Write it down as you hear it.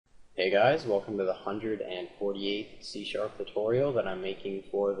Hey guys, welcome to the 148th C# tutorial that I'm making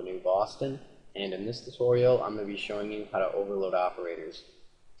for the new Boston. And in this tutorial, I'm going to be showing you how to overload operators.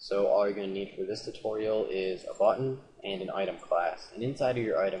 So all you're going to need for this tutorial is a button and an item class. And inside of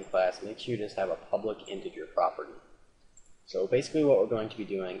your item class, make sure you just have a public integer property. So basically what we're going to be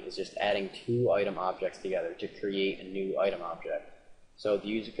doing is just adding two item objects together to create a new item object. So the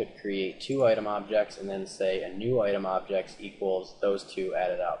user could create two item objects and then say a new item object equals those two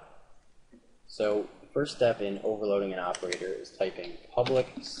added up. So the first step in overloading an operator is typing public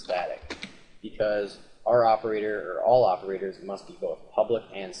static, because our operator, or all operators, must be both public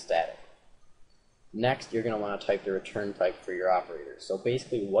and static. Next, you're going to want to type the return type for your operator. So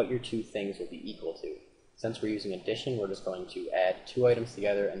basically what your two things will be equal to. Since we're using addition, we're just going to add two items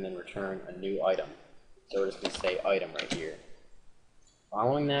together and then return a new item. So we're just going to say item right here.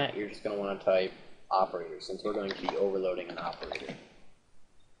 Following that, you're just going to want to type operator, since we're going to be overloading an operator.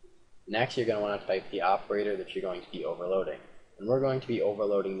 Next, you're going to want to type the operator that you're going to be overloading. And we're going to be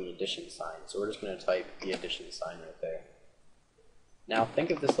overloading the addition sign, so we're just going to type the addition sign right there. Now think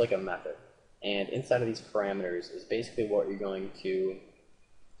of this like a method, and inside of these parameters is basically what you're going to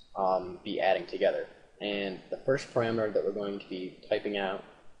be adding together. And the first parameter that we're going to be typing out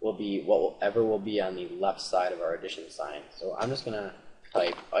will be whatever will be on the left side of our addition sign. So I'm just going to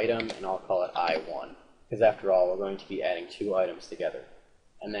type item, and I'll call it I1, because after all, we're going to be adding two items together.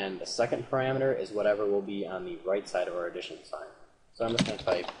 And then the second parameter is whatever will be on the right side of our addition sign. So I'm just going to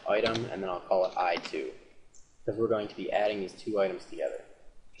type item, and then I'll call it I2, because we're going to be adding these two items together.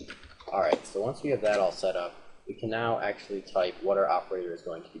 Alright, so once we have that all set up, we can now actually type what our operator is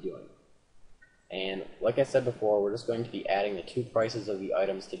going to be doing. And like I said before, we're just going to be adding the two prices of the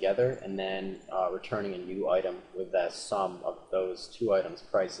items together, and then returning a new item with the sum of those two items'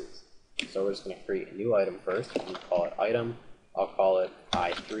 prices. So we're just going to create a new item first, and call it item. I'll call it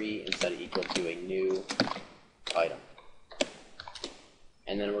I3 and set it equal to a new item.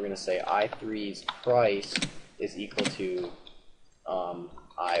 And then we're going to say I3's price is equal to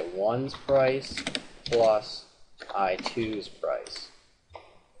I1's price plus I2's price.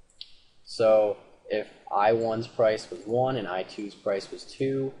 So if I1's price was 1 and I2's price was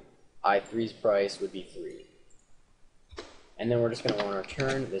 2, I3's price would be 3. And then we're just going to want to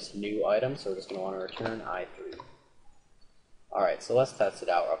return this new item, so we're just going to want to return I3. Alright, so let's test it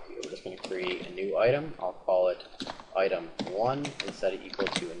out up here. We're just going to create a new item. I'll call it item 1 and set it equal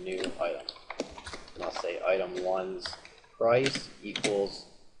to a new item. And I'll say item 1's price equals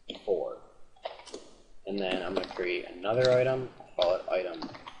 4. And then I'm going to create another item. I'll call it item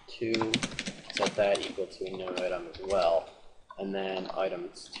 2, set that equal to a new item as well. And then item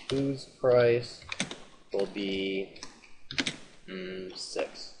 2's price will be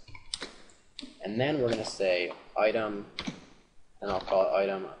 6. And then we're going to say item, and I'll call it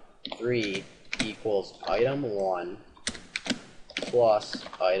item 3 equals item 1 plus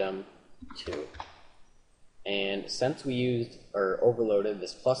item 2. And since we used or overloaded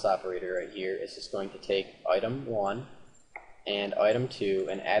this plus operator right here, it's just going to take item 1 and item 2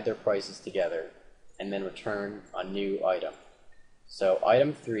 and add their prices together and then return a new item. So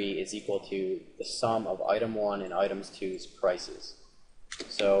item 3 is equal to the sum of item 1 and item 2's prices.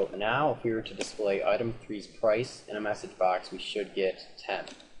 So now if we were to display item 3's price in a message box, we should get 10.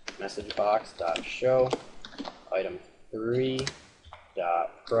 Message box.show item 3.price,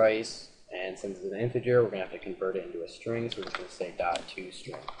 and since it's an integer, we're going to have to convert it into a string, so we're just going to say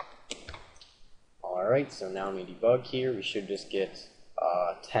 .toString. Alright, so now when we debug here, we should just get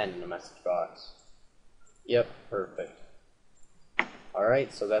 10 in the message box. Yep, perfect.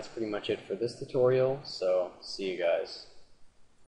 Alright, so that's pretty much it for this tutorial, so see you guys.